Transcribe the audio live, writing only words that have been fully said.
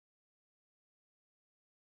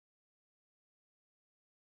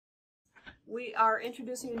We are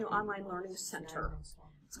introducing a new online learning center.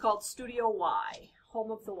 It's called Studio Y,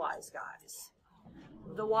 home of the Wise Guys.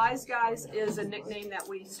 The Wise Guys is a nickname that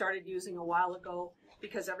we started using a while ago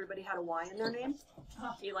because everybody had a Y in their name.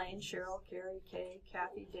 Elaine, Cheryl, Carrie, Kay,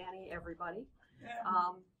 Kathy, Danny, everybody.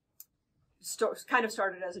 Kind of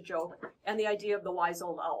started as a joke. And the idea of the wise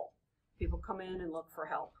old owl. People come in and look for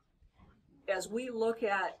help. As we look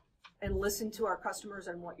at and listen to our customers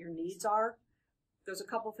and what your needs are, there's a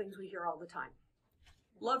couple things we hear all the time.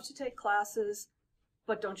 Love to take classes,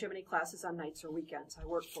 but don't you have any classes on nights or weekends? I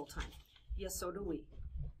work full time. Yes, so do we.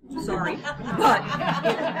 Sorry,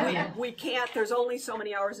 but we can't. There's only so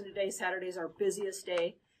many hours in a day. Saturday's our busiest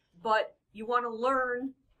day. But you want to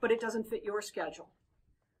learn, but it doesn't fit your schedule.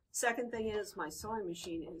 Second thing is my sewing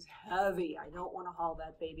machine is heavy. I don't want to haul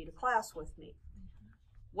that baby to class with me.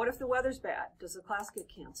 What if the weather's bad? Does the class get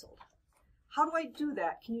canceled? How do I do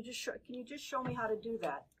that? Can you just show me how to do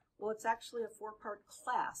that? Well, it's actually a 4-part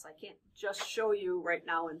class. I can't just show you right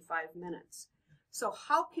now in 5 minutes. So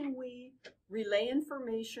how can we relay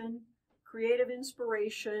information, creative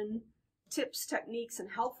inspiration, tips, techniques,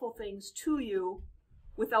 and helpful things to you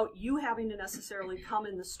without you having to necessarily come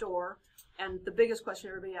in the store? And the biggest question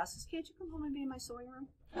everybody asks is, can't you come home and be in my sewing room?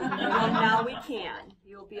 Well, now we can.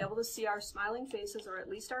 You'll be able to see our smiling faces, or at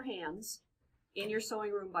least our hands, in your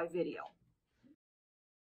sewing room by video.